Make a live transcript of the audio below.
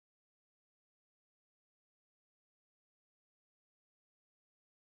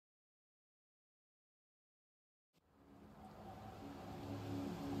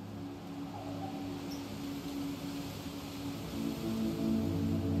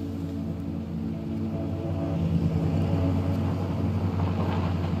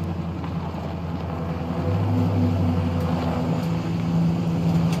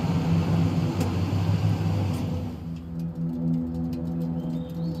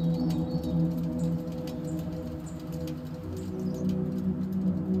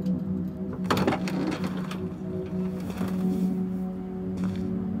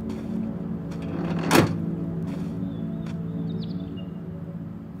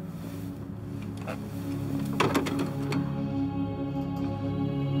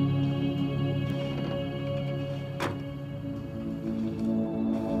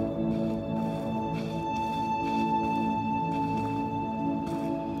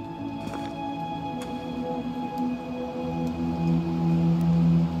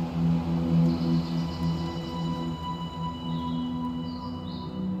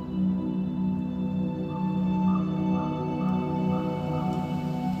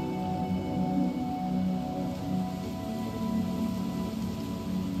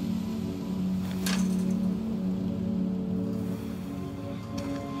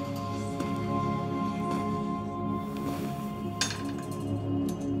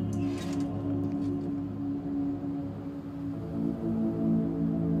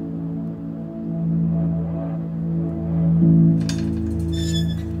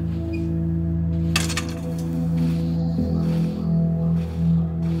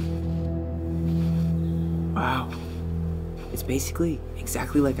Wow. It's basically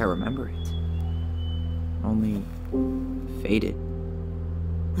exactly like I remember it. Only faded.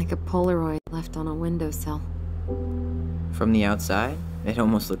 Like a Polaroid left on a windowsill. From the outside, it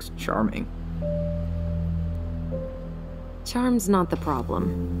almost looks charming. Charm's not the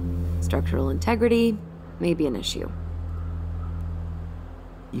problem. Structural integrity may be an issue.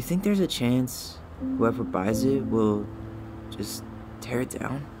 You think there's a chance whoever buys it will just tear it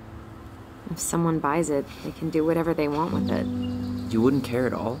down? If someone buys it, they can do whatever they want with it. You wouldn't care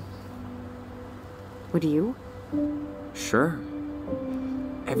at all? Would you? Sure.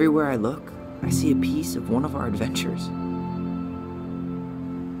 Everywhere I look, I see a piece of one of our adventures.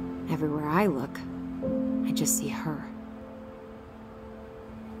 Everywhere I look, I just see her.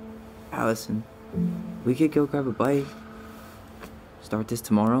 Allison, we could go grab a bite. Start this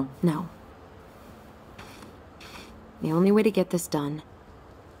tomorrow? No. The only way to get this done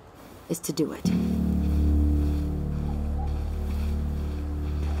is to do it.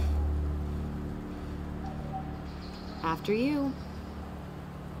 After you.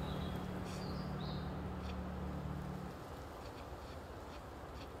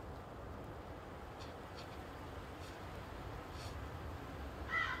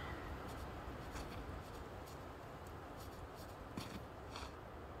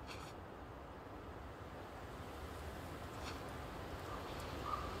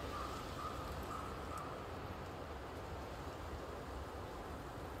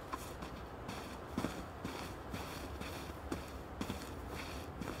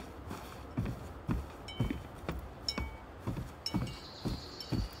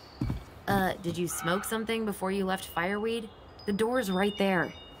 Did you smoke something before you left Fireweed? The door's right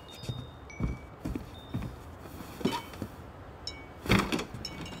there.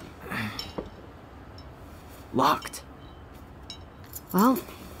 Locked. Well,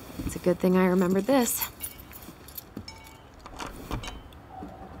 it's a good thing I remembered this.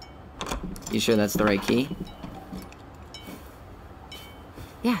 You sure that's the right key?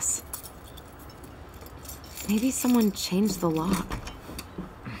 Yes. Maybe someone changed the lock.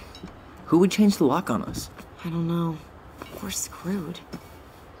 Who would change the lock on us? I don't know. We're screwed.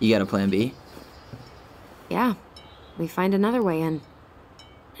 You got a plan B? Yeah. We find another way in.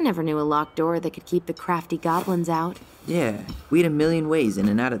 I never knew a locked door that could keep the crafty goblins out. Yeah, we had a million ways in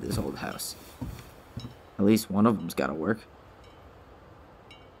and out of this old house. At least one of them's gotta work.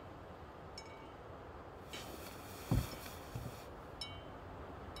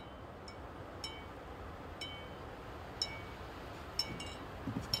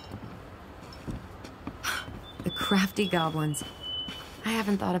 The crafty goblins. I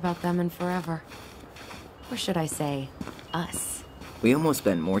haven't thought about them in forever. Or should I say, us. We almost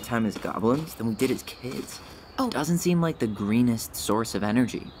spent more time as goblins than we did as kids. Oh. Doesn't seem like the greenest source of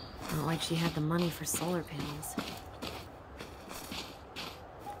energy. Not like she had the money for solar panels.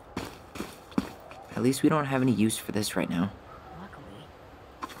 At least we don't have any use for this right now.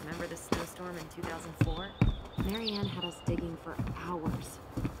 Luckily. Remember the snowstorm in 2004? Marianne had us digging for hours.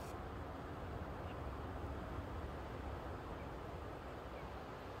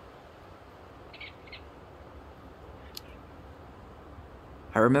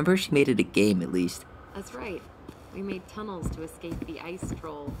 I remember she made it a game at least. That's right. We made tunnels to escape the ice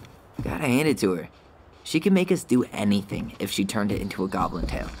troll. Gotta hand it to her. She could make us do anything if she turned it into a goblin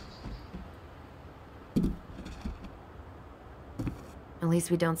tale. At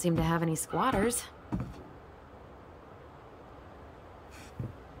least we don't seem to have any squatters.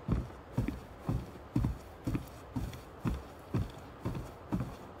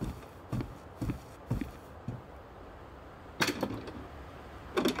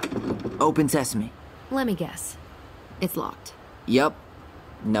 Open sesame. Let me guess. It's locked. Yup.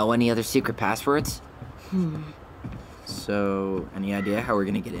 Know any other secret passwords? So, any idea how we're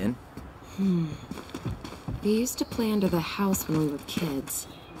gonna get in? We used to play under the house when we were kids.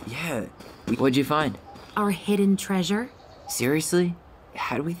 Yeah. What'd you find? Our hidden treasure? Seriously?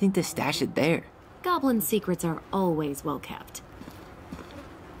 How do we think to stash it there? Goblin secrets are always well kept.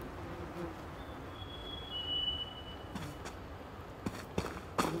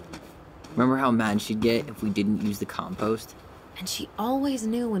 Remember how mad she'd get if we didn't use the compost? And she always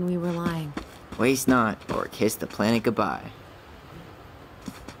knew when we were lying. Waste not, or kiss the planet goodbye.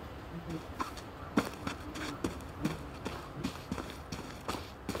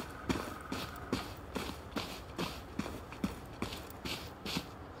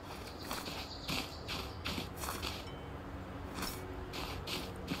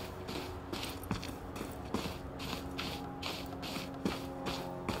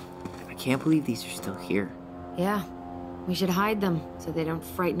 I can't believe these are still here. Yeah, we should hide them so they don't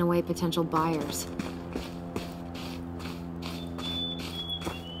frighten away potential buyers.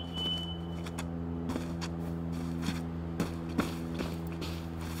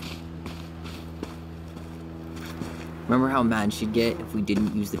 Remember how mad she'd get if we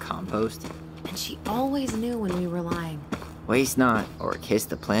didn't use the compost? And she always knew when we were lying. Waste not, or kiss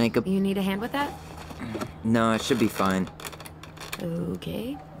the planet goodbye. You need a hand with that? No, it should be fine.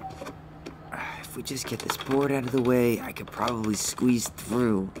 Okay. If we just get this board out of the way, I could probably squeeze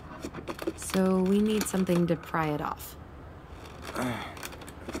through. So we need something to pry it off.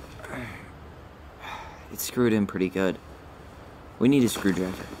 It's screwed in pretty good. We need a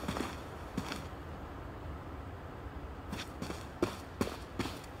screwdriver.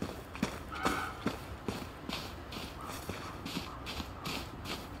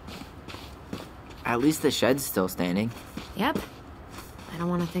 At least the shed's still standing. Yep. I don't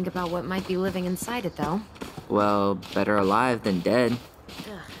want to think about what might be living inside it, though. Well, better alive than dead.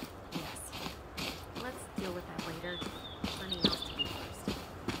 Ugh, yes. Let's deal with that later. Plenty else to do first.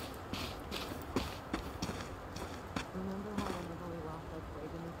 Remember how whenever we lost that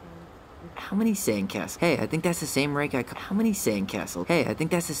Raven thing? How many sandcastles? Hey, I think that's the same rake I cut. How many sandcastles? Hey, I think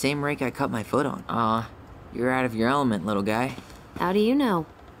that's the same rake I cut my foot on. Aw, you're out of your element, little guy. How do you know?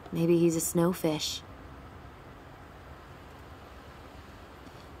 Maybe he's a snowfish.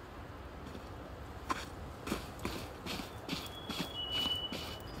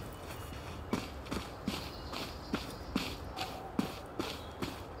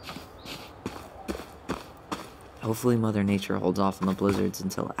 Hopefully Mother Nature holds off on the blizzards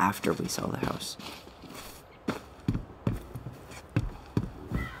until after we sell the house.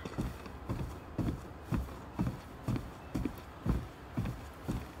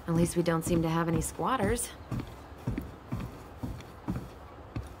 At least we don't seem to have any squatters.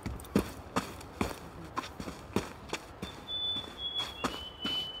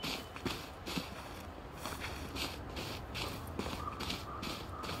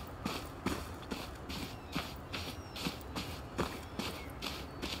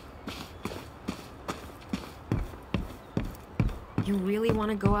 You really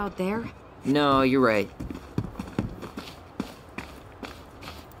want to go out there? No, you're right.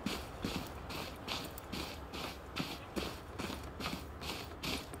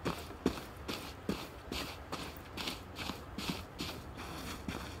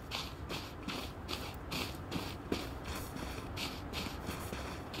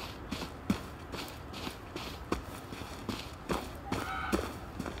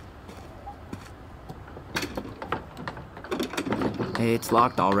 Hey, it's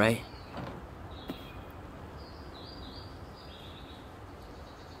locked, all right.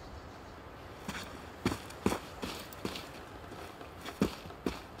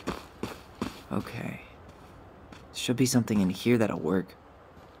 Okay. Should be something in here that'll work.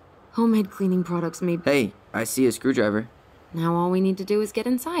 Homemade cleaning products made... Hey, I see a screwdriver. Now all we need to do is get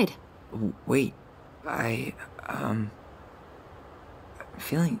inside. Wait, I'm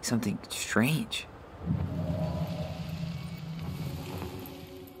feeling something strange.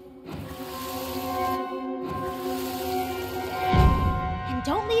 And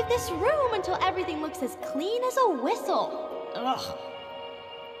don't leave this room until everything looks as clean as a whistle. Ugh.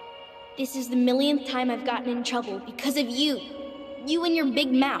 This is the millionth time I've gotten in trouble because of you. You and your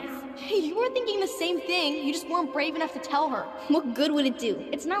big mouth. Hey, you were thinking the same thing. You just weren't brave enough to tell her. What good would it do?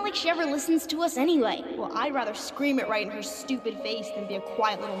 It's not like she ever listens to us anyway. Well, I'd rather scream it right in her stupid face than be a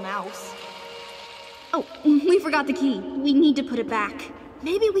quiet little mouse. Oh, we forgot the key. We need to put it back.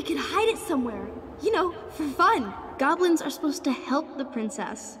 Maybe we could hide it somewhere. You know, for fun. Goblins are supposed to help the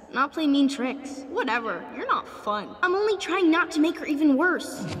princess, not play mean tricks. Whatever, you're not fun. I'm only trying not to make her even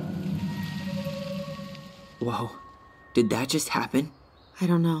worse. Whoa, did that just happen? I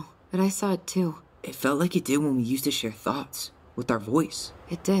don't know, but I saw it too. It felt like it did when we used to share thoughts, with our voice.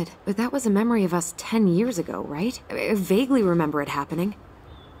 It did, but that was a memory of us 10 years ago, right? I vaguely remember it happening.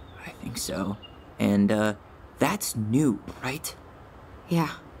 I think so. And, that's new, right?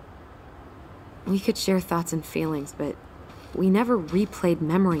 Yeah. We could share thoughts and feelings, but we never replayed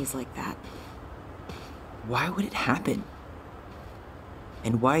memories like that. Why would it happen?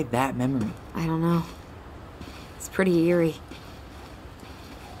 And why that memory? I don't know. It's pretty eerie.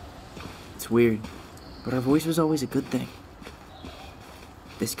 It's weird, but our voice was always a good thing.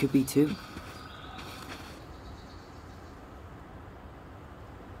 This could be too.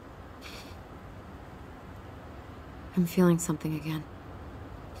 I'm feeling something again.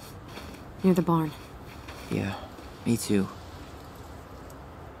 Near the barn. Yeah, me too.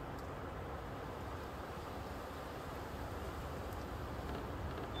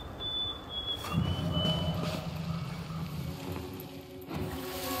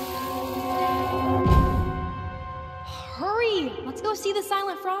 Hurry! Let's go see the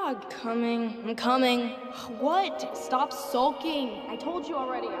silent frog. Coming. I'm coming. What? Stop sulking. I told you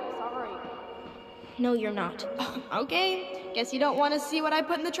already. I'm sorry. No, you're not. Okay. Guess you don't want to see what I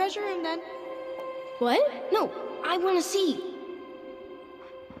put in the treasure room then. What? No, I want to see.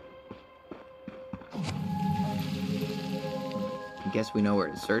 I guess we know where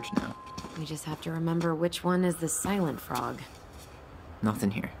to search now. We just have to remember which one is the silent frog.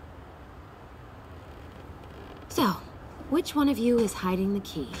 Nothing here. So, which one of you is hiding the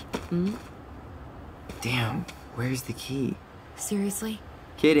key? Hmm? Damn, where's the key? Seriously?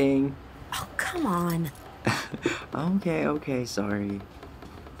 Kidding. Oh, come on. Okay, sorry.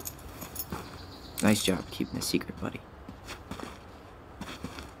 Nice job keeping the secret, buddy.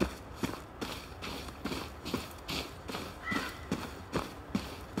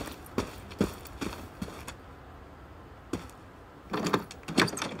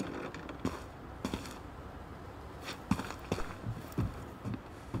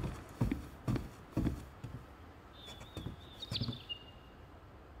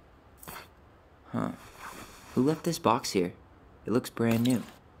 Huh. Who left this box here? It looks brand new.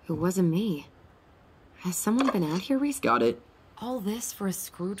 It wasn't me. Has someone been out here recently? Got it. All this for a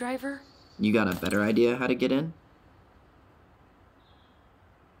screwdriver? You got a better idea how to get in?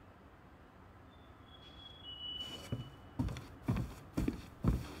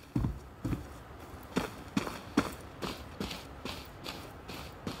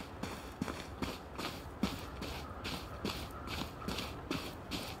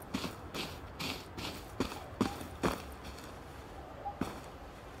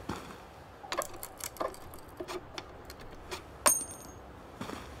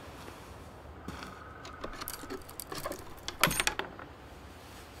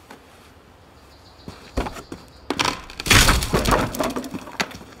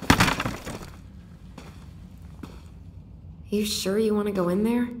 You sure you want to go in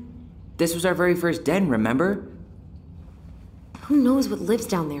there? This was our very first den, remember? Who knows what lives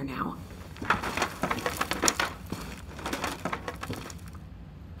down there now?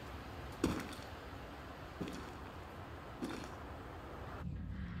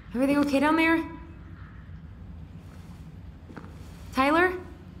 Everything okay down there? Tyler?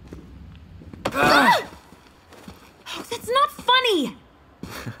 Oh, that's not funny!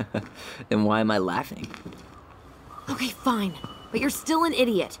 Then why am I laughing? Okay, fine. But you're still an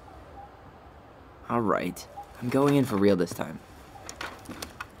idiot. Alright. I'm going in for real this time.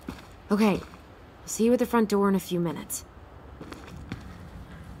 Okay. I'll see you at the front door in a few minutes.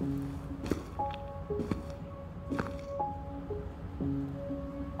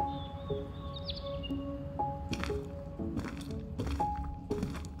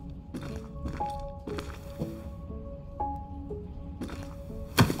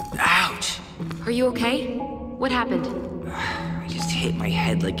 Ouch! Are you okay? What happened? I just hit my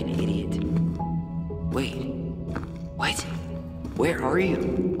head like an idiot. Wait. What? Where are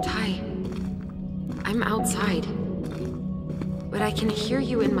you? Ty, I'm outside. But I can hear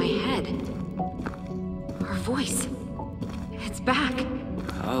you in my head. Our voice. It's back.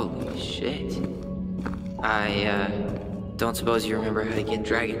 Holy shit. I don't suppose you remember how to get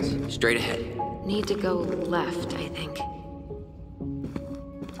dragons. Straight ahead. Need to go left, I think.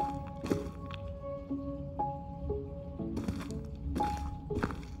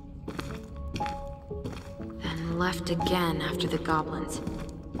 Then left again after the goblins.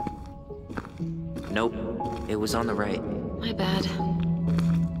 Nope. It was on the right. My bad.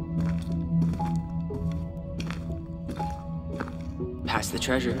 Past the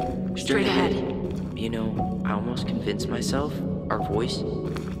treasure. Straight ahead. You know, I almost convinced myself our voice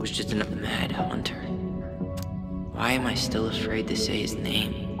was just another mad hunter. Why am I still afraid to say his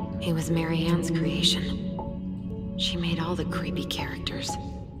name? He was Mary Ann's creation. She made all the creepy characters.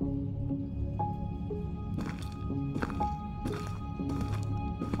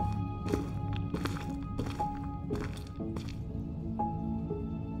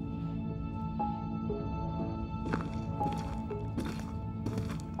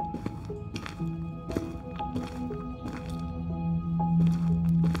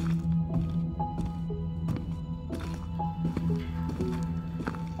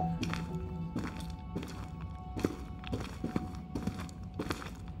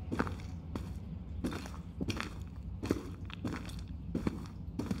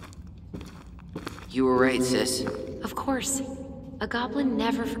 You were right, sis. Of course. A goblin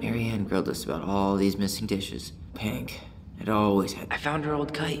never Mary Ann grilled us about all these missing dishes. Pink. It always had. I found her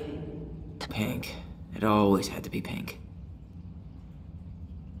old kite. Pink. It always had to be pink.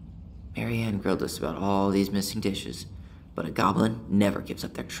 Mary Ann grilled us about all these missing dishes, but a goblin never gives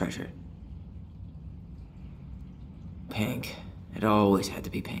up their treasure. Pink. It always had to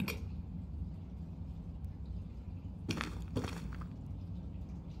be pink.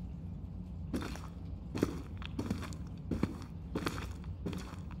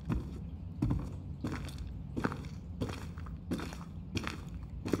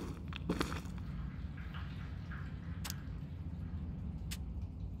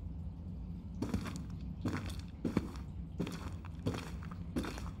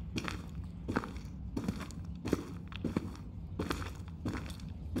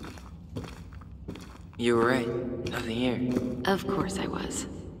 You were right. Nothing here. Of course I was.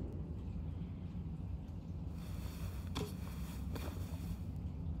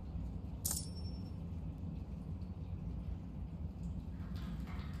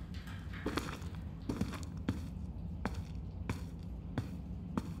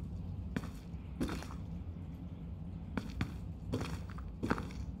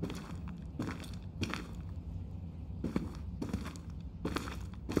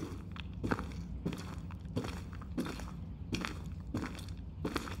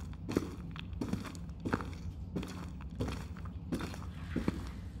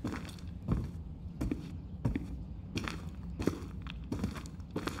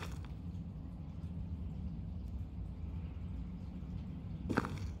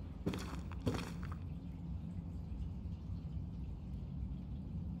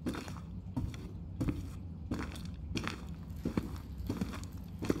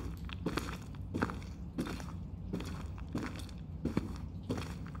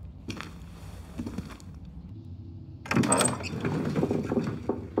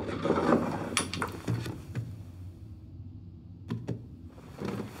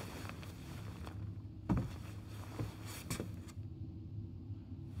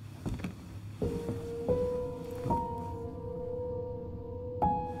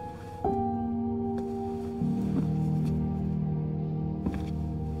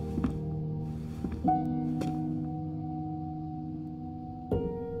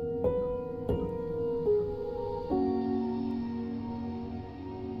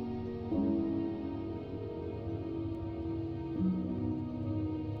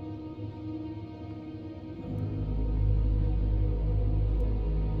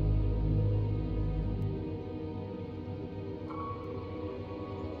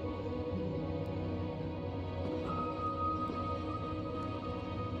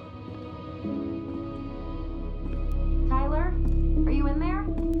 Tyler, are you in there?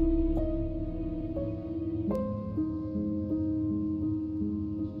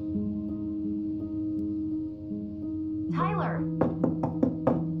 Tyler!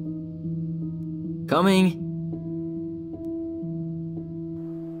 Coming!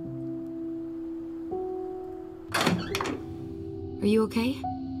 Are you okay?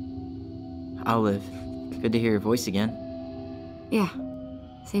 I'll live. Good to hear your voice again. Yeah,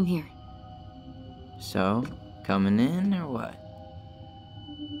 same here. So, coming in or what?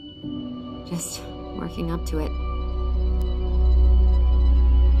 Just working up to it.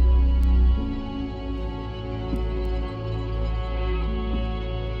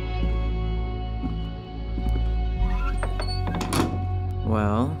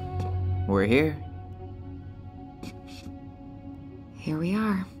 Well, we're here. Here we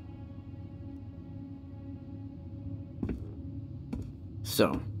are.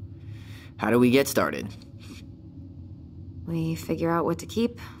 So, how do we get started? We figure out what to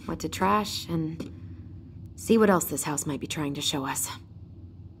keep, what to trash, and see what else this house might be trying to show us.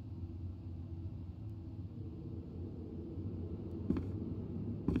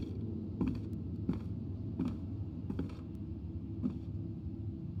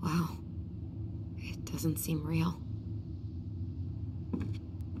 Wow. It doesn't seem real.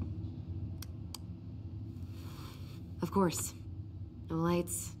 Of course. No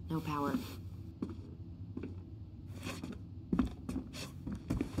lights, no power.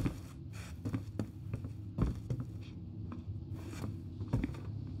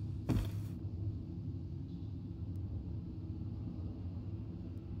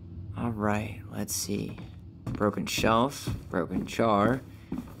 Alright, let's see. Broken shelf, broken jar,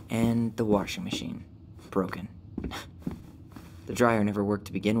 and the washing machine. Broken. The dryer never worked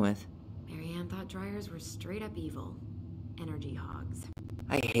to begin with. Marianne thought dryers were straight up evil. Energy hogs.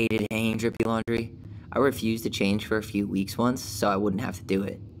 I hated hanging drippy laundry. I refused to change for a few weeks once, so I wouldn't have to do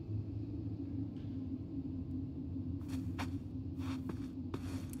it.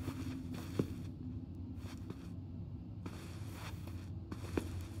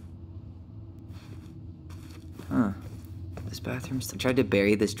 Huh. This bathroom's... I tried to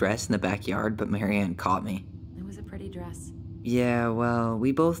bury this dress in the backyard, but Marianne caught me. It was a pretty dress. Yeah, well,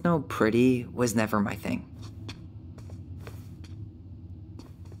 we both know pretty was never my thing.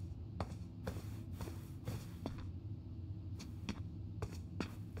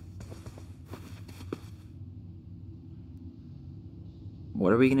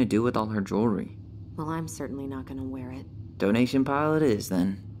 What are we gonna do with all her jewelry? Well, I'm certainly not gonna wear it. Donation pile it is,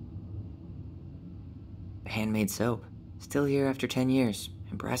 then. Handmade soap. Still here after 10 years.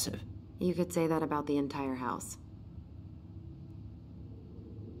 Impressive. You could say that about the entire house.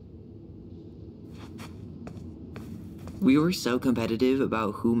 We were so competitive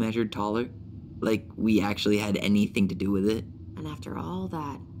about who measured taller. Like, we actually had anything to do with it. And after all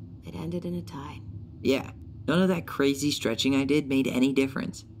that, it ended in a tie. Yeah, none of that crazy stretching I did made any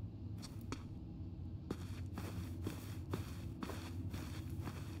difference.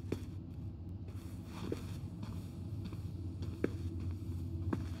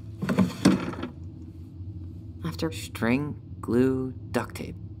 After String, glue, duct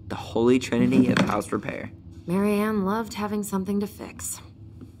tape. The holy trinity of house repair. Marianne loved having something to fix.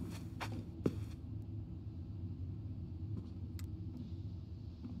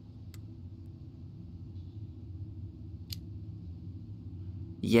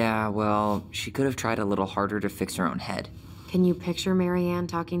 Yeah, well, she could have tried a little harder to fix her own head. Can you picture Marianne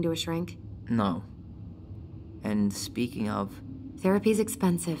talking to a shrink? No. And speaking of... Therapy's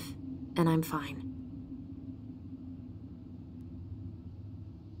expensive, and I'm fine.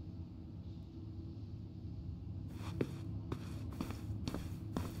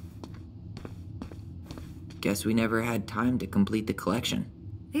 Guess we never had time to complete the collection.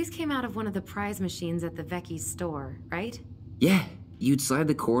 These came out of one of the prize machines at the Vecchi's store, right? Yeah, you'd slide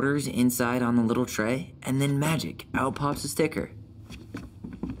the quarters inside on the little tray, and then magic, out pops a sticker.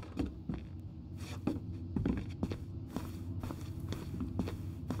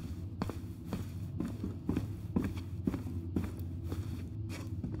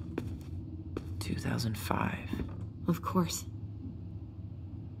 ...2005. Of course.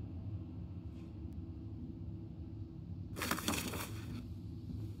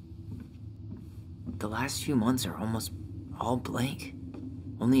 The last few months are almost all blank.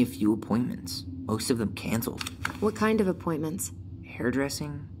 Only a few appointments, most of them canceled. What kind of appointments?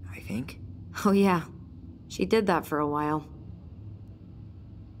 Hairdressing, I think. Oh yeah, she did that for a while.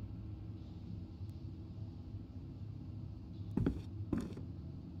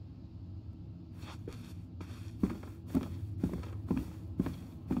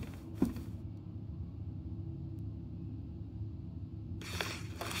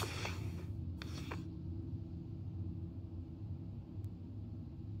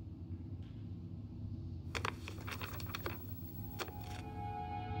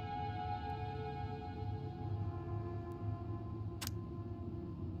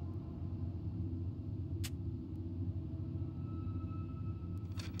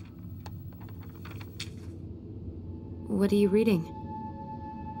 What are you reading?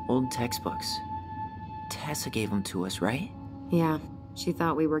 Old textbooks. Tessa gave them to us, right? Yeah, she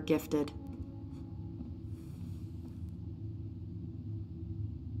thought we were gifted.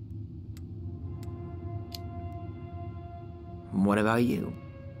 What about you?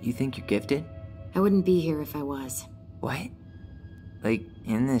 You think you're gifted? I wouldn't be here if I was. What? Like,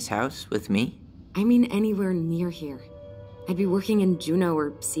 in this house with me? I mean anywhere near here. I'd be working in Juneau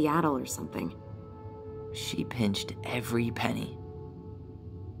or Seattle or something. She pinched every penny.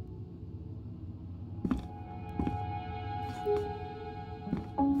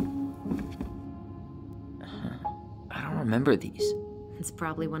 I don't remember these. It's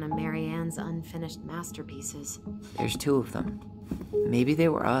probably one of Marianne's unfinished masterpieces. There's 2 of them. Maybe they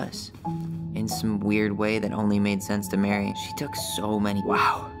were us. In some weird way that only made sense to Mary. She took so many.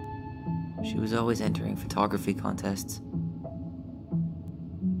 Wow. She was always entering photography contests.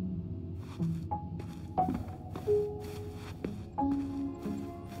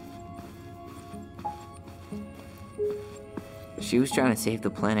 She was trying to save the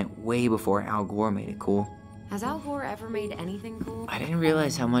planet way before Al Gore made it cool. Has Al Gore ever made anything cool? I didn't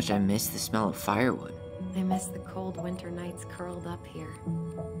realize how much I missed the smell of firewood. I miss the cold winter nights curled up here,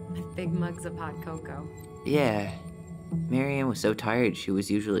 with big mugs of hot cocoa. Yeah, Marianne was so tired she was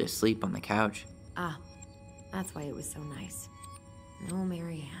usually asleep on the couch. Ah, that's why it was so nice. No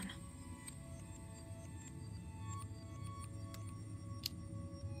Marianne.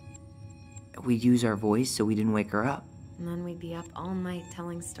 We'd use our voice so we didn't wake her up. And then we'd be up all night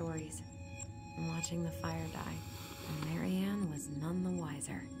telling stories and watching the fire die. And Marianne was none the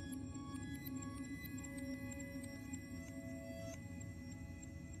wiser.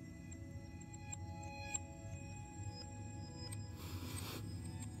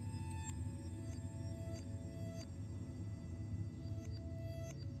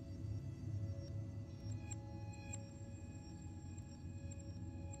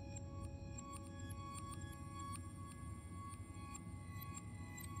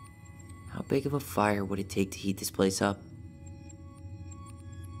 How big of a fire would it take to heat this place up?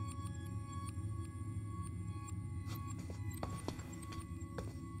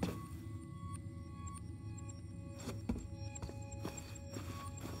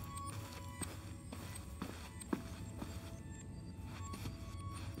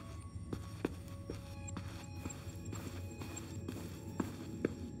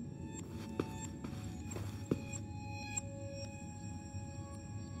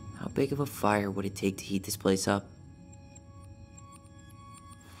 How big of a fire would it take to heat this place up?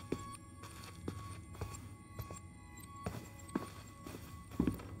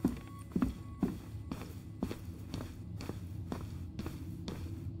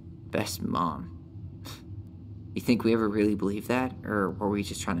 Best mom. You think we ever really believed that, or were we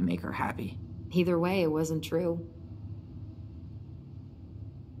just trying to make her happy? Either way, it wasn't true.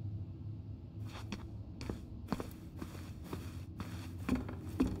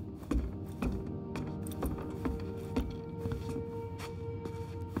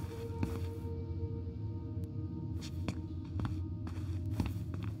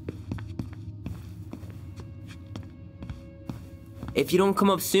 If you don't come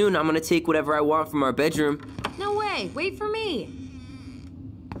up soon, I'm gonna take whatever I want from our bedroom. No way! Wait for me!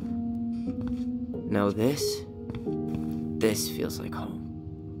 No, this feels like home.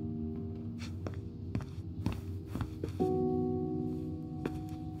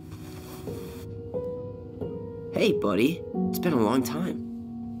 Hey, buddy. It's been a long time.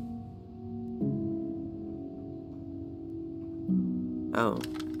 Oh,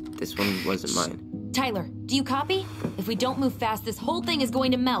 this one wasn't mine. Tyler, do you copy? If we don't move fast, this whole thing is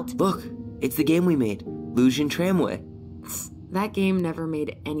going to melt. Look, it's the game we made, Lusion Tramway. That game never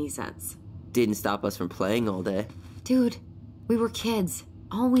made any sense. Didn't stop us from playing all day. Dude, we were kids.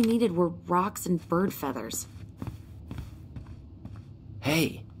 All we needed were rocks and bird feathers.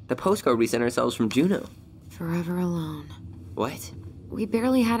 Hey, the postcard we sent ourselves from Juneau. Forever alone. What? We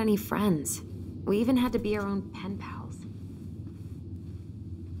barely had any friends. We even had to be our own pen pals.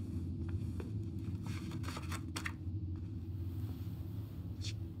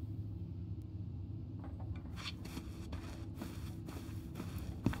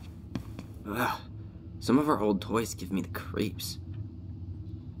 Ugh. Some of our old toys give me the creeps.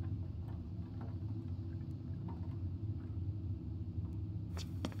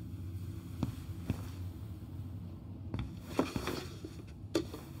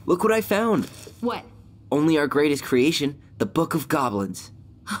 Look what I found! What? Only our greatest creation, the Book of Goblins.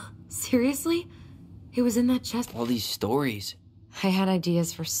 Seriously? It was in that chest? All these stories. I had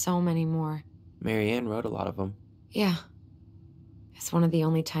ideas for so many more. Marianne wrote a lot of them. Yeah. It's one of the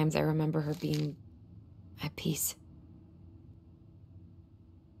only times I remember her being at peace.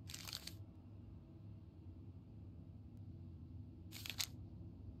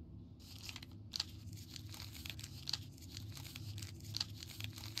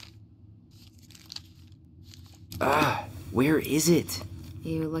 Where is it?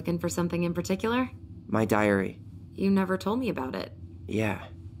 You looking for something in particular? My diary. You never told me about it. Yeah.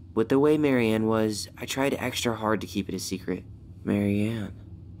 With the way Marianne was, I tried extra hard to keep it a secret. Marianne.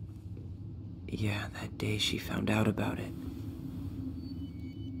 Yeah, that day she found out about it.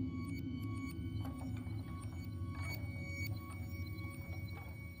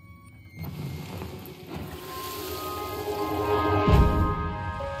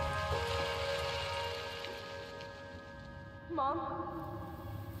 Mom?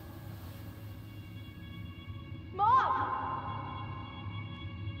 Mom!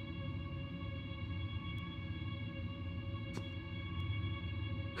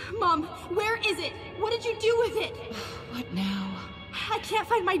 Mom, where is it? What did you do with it? What now? I can't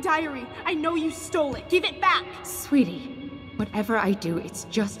find my diary. I know you stole it. Give it back. Sweetie, Whatever I do, it's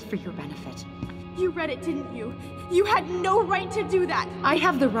just for your benefit. You read it, didn't you? You had no right to do that! I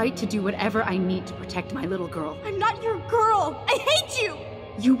have the right to do whatever I need to protect my little girl. I'm not your girl! I hate you!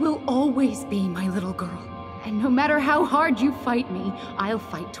 You will always be my little girl. And no matter how hard you fight me, I'll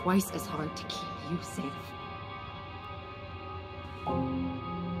fight twice as hard to keep you safe.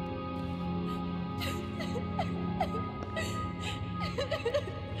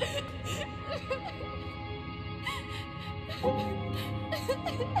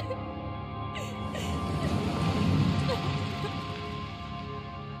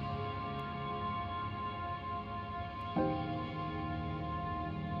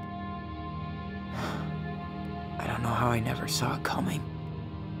 I don't know how I never saw it coming.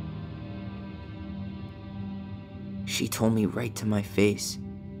 She told me right to my face.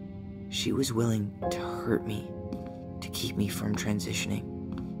 She was willing to hurt me, to keep me from transitioning.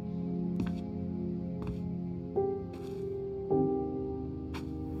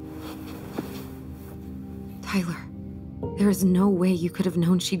 Tyler, there is no way you could have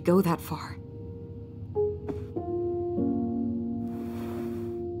known she'd go that far.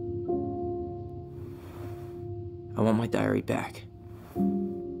 I want my diary back.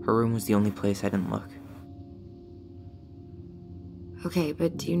 Her room was the only place I didn't look. Okay,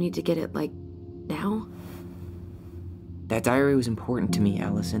 but do you need to get it, like, now? That diary was important to me,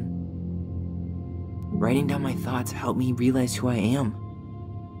 Allison. Writing down my thoughts helped me realize who I am.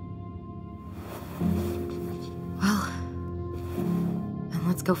 Well, then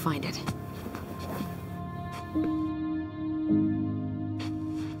let's go find it.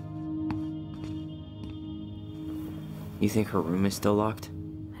 You think her room is still locked?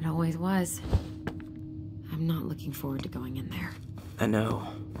 It always was. I'm not looking forward to going in there. I know,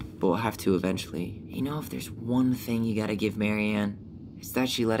 but we'll have to eventually. You know, if there's one thing you gotta give Marianne, it's that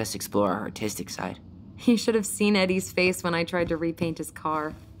she let us explore our artistic side. You should have seen Eddie's face when I tried to repaint his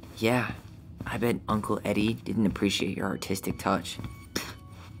car. Yeah, I bet Uncle Eddie didn't appreciate your artistic touch.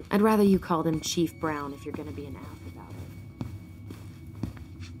 I'd rather you called him Chief Brown if you're gonna be an ass about it.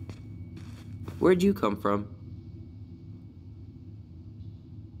 Where'd you come from?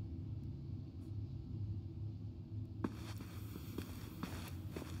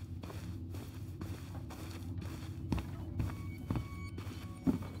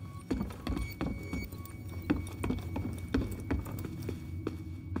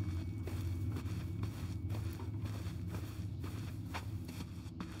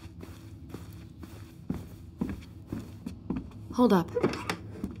 Hold up.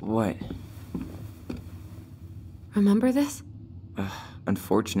 What? Remember this?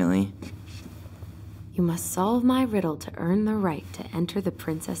 Unfortunately. You must solve my riddle to earn the right to enter the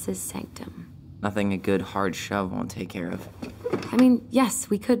princess's sanctum. Nothing a good hard shove won't take care of. I mean,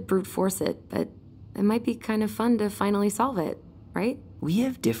 yes, we could brute force it, but it might be kind of fun to finally solve it, right? We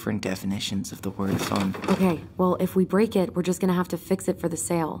have different definitions of the word fun. Okay, well, if we break it, we're just gonna have to fix it for the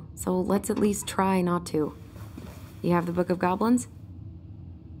sale. So let's at least try not to. You have the Book of Goblins?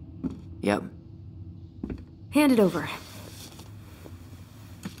 Yep. Hand it over.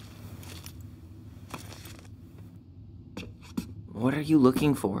 What are you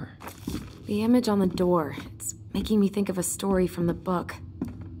looking for? The image on the door. It's making me think of a story from the book.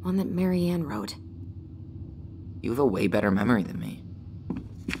 One that Marianne wrote. You have a way better memory than me.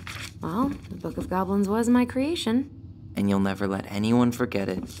 Well, the Book of Goblins was my creation. And you'll never let anyone forget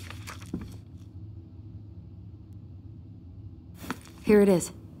it. Here it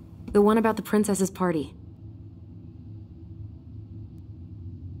is. The one about the princess's party.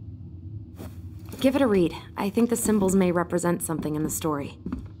 Give it a read. I think the symbols may represent something in the story.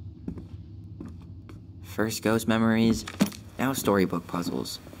 First ghost memories, now storybook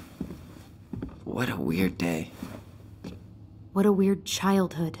puzzles. What a weird day. What a weird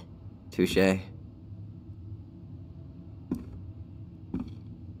childhood. Touché.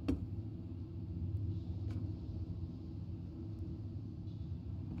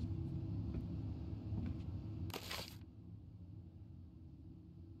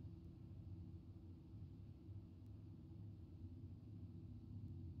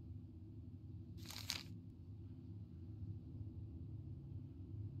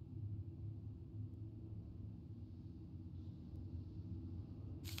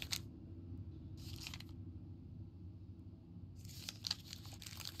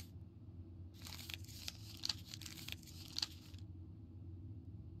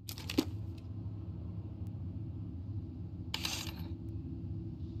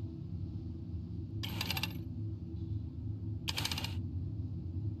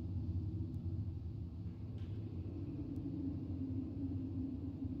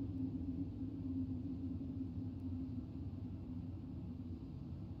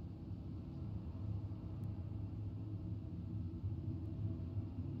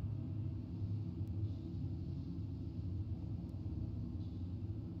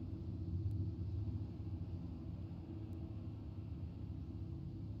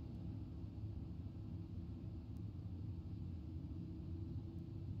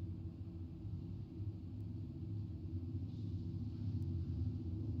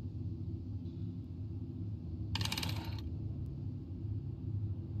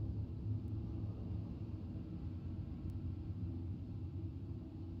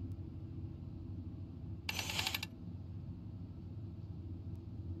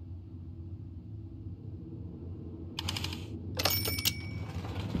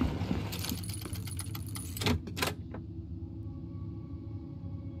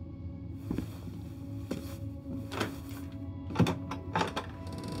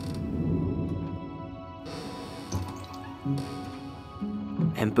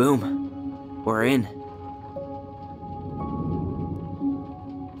 And boom, we're in.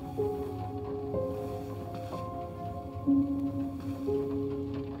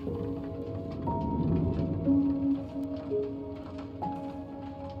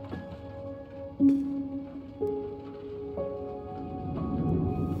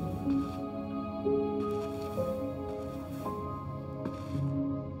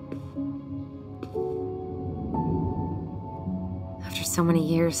 After so many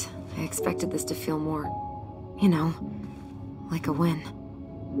years, I expected this to feel more, you know, like a win.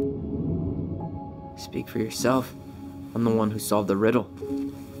 Speak for yourself. I'm the one who solved the riddle.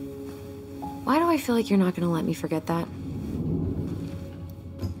 Why do I feel like you're not gonna let me forget that?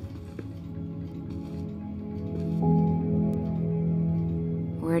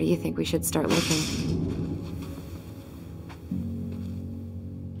 Where do you think we should start looking?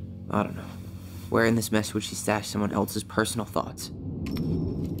 I don't know. Where in this mess would she stash someone else's personal thoughts?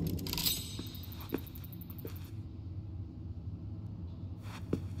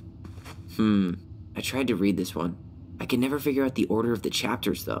 I tried to read this one. I could never figure out the order of the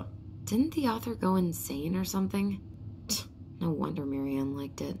chapters, though. Didn't the author go insane or something? No wonder Marianne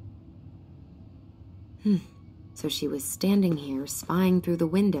liked it. So she was standing here, spying through the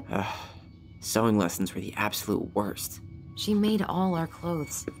window. Sewing lessons were the absolute worst. She made all our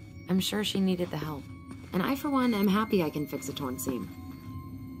clothes. I'm sure she needed the help. And I, for one, am happy I can fix a torn seam.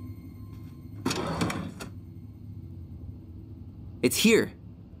 It's here.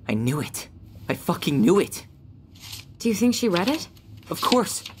 I knew it. I fucking knew it. Do you think she read it? Of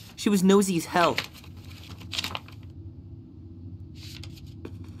course. She was nosy as hell.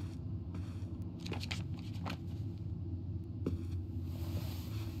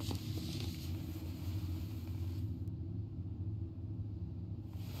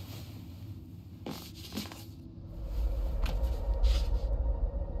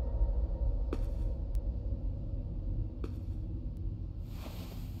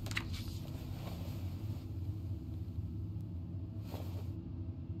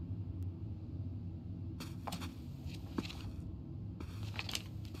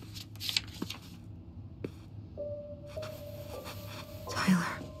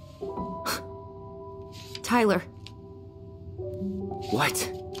 Tyler. What?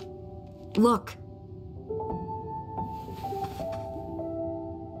 Look.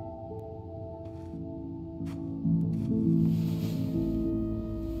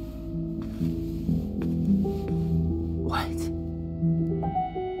 What?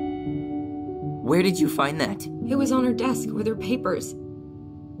 Where did you find that? It was on her desk with her papers.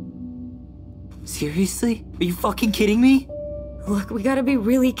 Seriously? Are you fucking kidding me? Look, we gotta be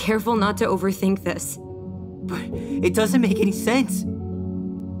really careful not to overthink this. But it doesn't make any sense.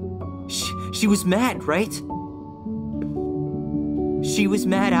 She was mad, right? She was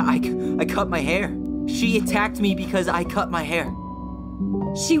mad I cut my hair. She attacked me because I cut my hair.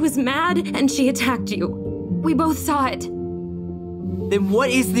 She was mad and she attacked you. We both saw it. Then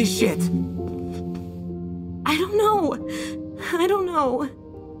what is this shit? I don't know. I don't know.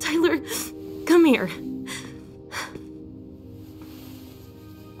 Tyler, come here.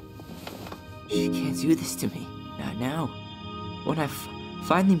 She can't do this to me. Not now. When I've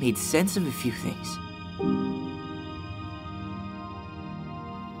finally made sense of a few things.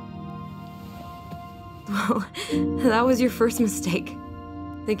 Well, that was your first mistake.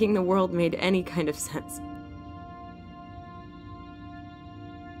 Thinking the world made any kind of sense.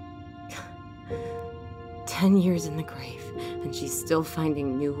 10 years in the grave, and she's still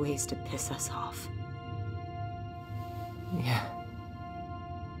finding new ways to piss us off. Yeah.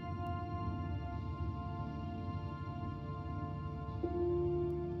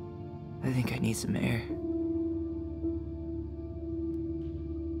 I think I need some air.